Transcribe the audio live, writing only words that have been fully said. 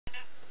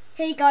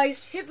Hey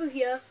guys, Hippo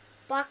here,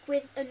 back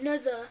with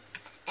another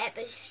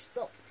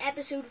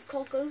episode of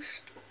Called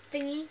Ghost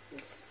thingy,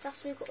 if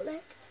that's what we call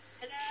it.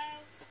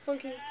 Hello.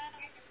 Funky. Hello.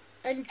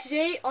 And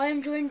today I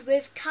am joined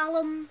with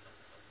Callum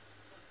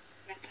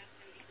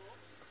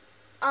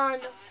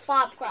and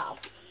Fab Crab.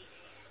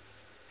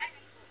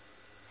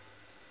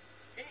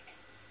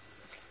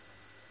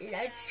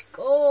 Let's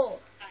go.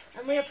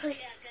 And we are playing.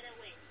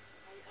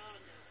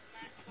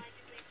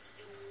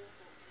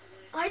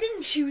 I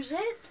didn't choose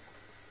it.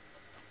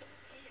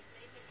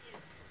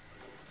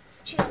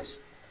 Cheers.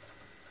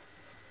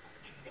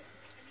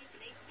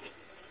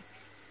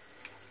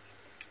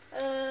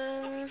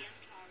 I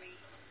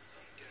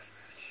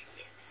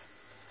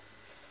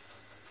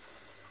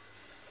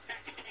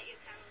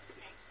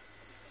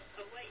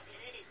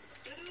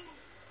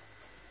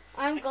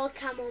haven't got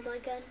camo on my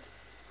gun.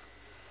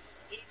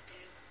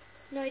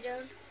 No, I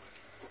don't.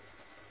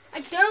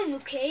 I don't,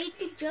 okay?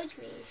 Don't judge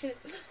me.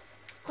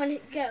 Can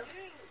it go?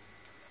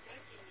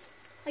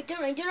 I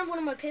don't have one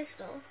on my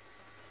pistol.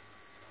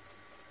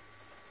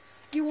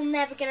 You will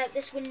never get out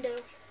this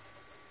window.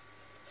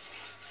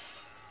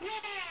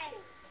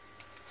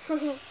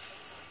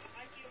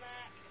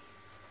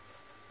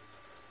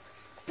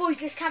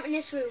 Boys, let's camp in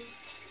this room.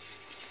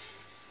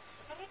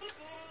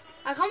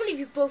 I can't believe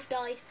you both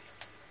died.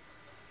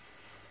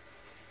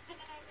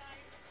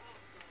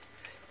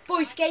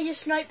 Boys, get your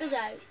snipers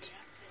out.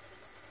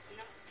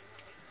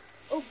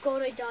 Oh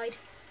god, I died.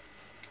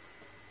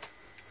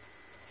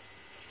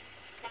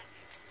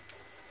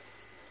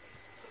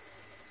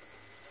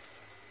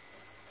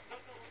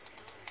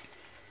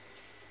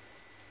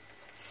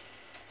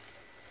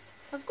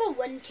 I've got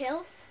one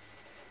kill.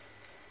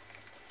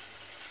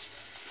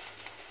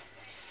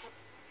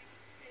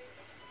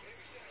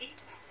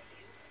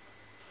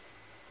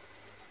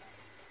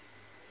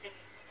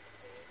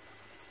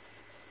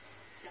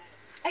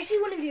 I see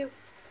one of you.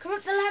 Come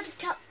up the ladder,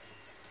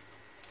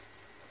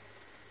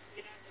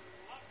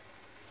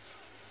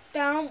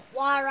 Don't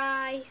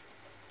worry.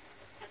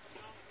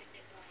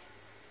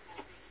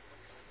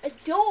 A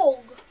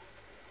dog?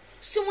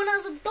 Someone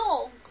has a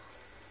dog?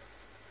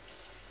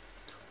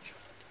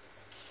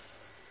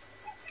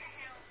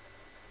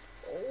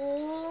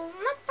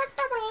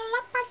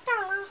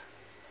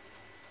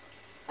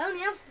 I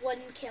only have one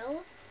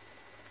kill.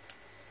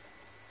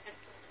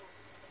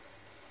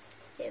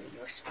 Here we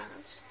go,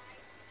 Spaz.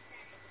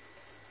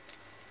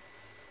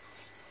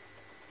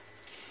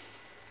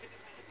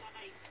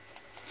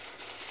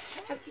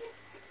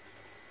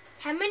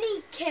 How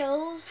many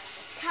kills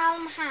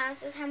Callum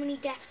has is how many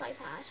deaths I've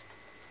had.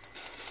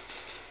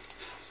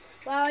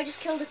 Wow, I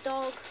just killed a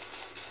dog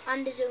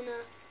and his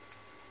owner.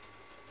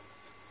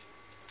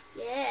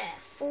 Yeah,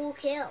 4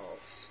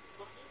 kills.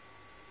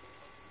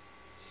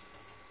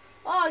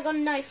 Oh, I got a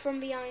knife from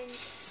behind.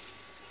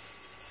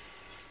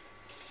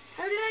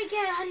 How did I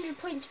get 100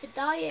 points for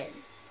dying?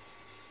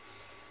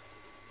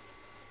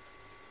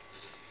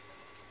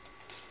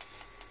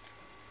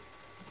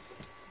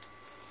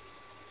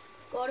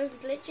 God, I'm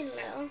glitching a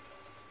little.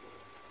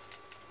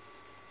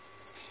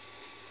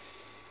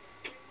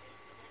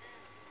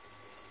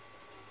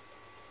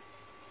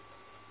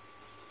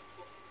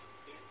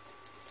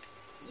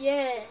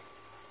 Yeah.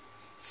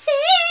 Sing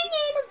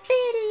in a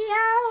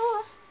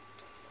video.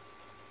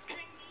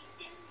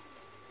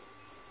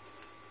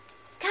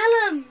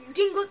 Callum, you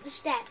didn't go up the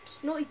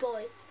steps. Naughty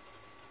boy.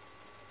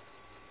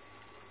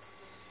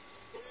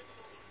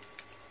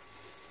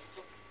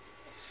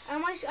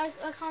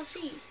 I can't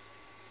see.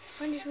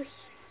 I'm just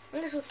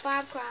with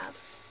Fab Crab.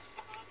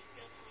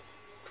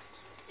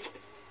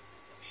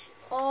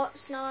 Oh,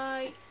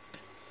 snipe.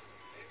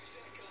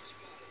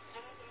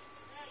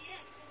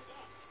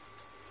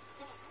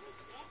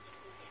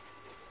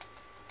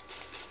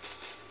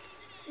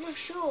 I'm not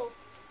sure.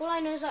 All I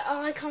know is that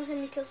I can't see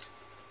any kills.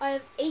 I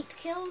have 8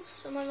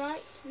 kills, am I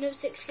right? No,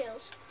 6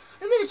 kills.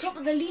 I'm at the top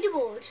of the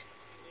leaderboard.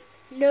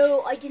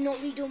 No, I did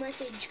not read your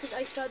message because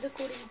I started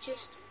recording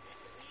just...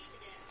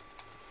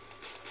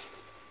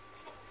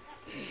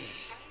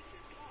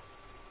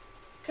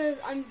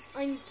 Because I'm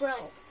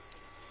bro.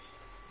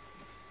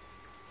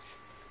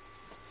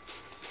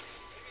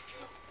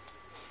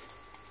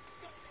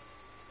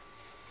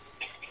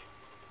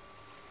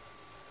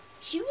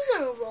 Shoes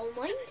are a roll,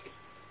 mind.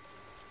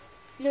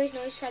 No, he's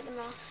not. He's second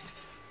last.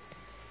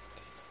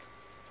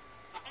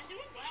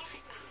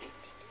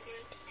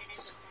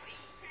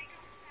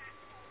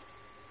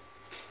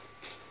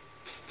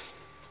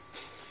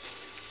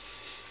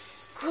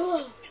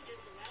 Cool.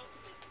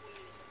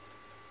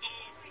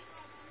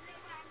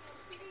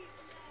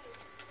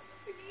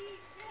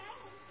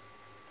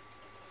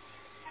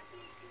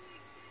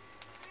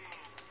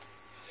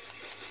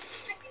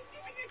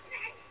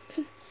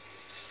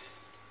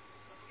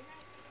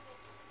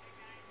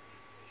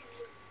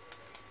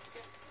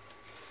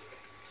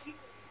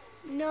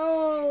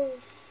 No.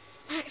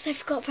 Max, I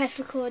forgot to press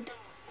record.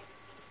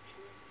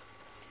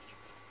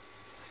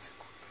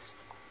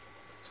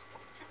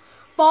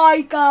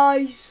 Bye,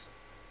 guys.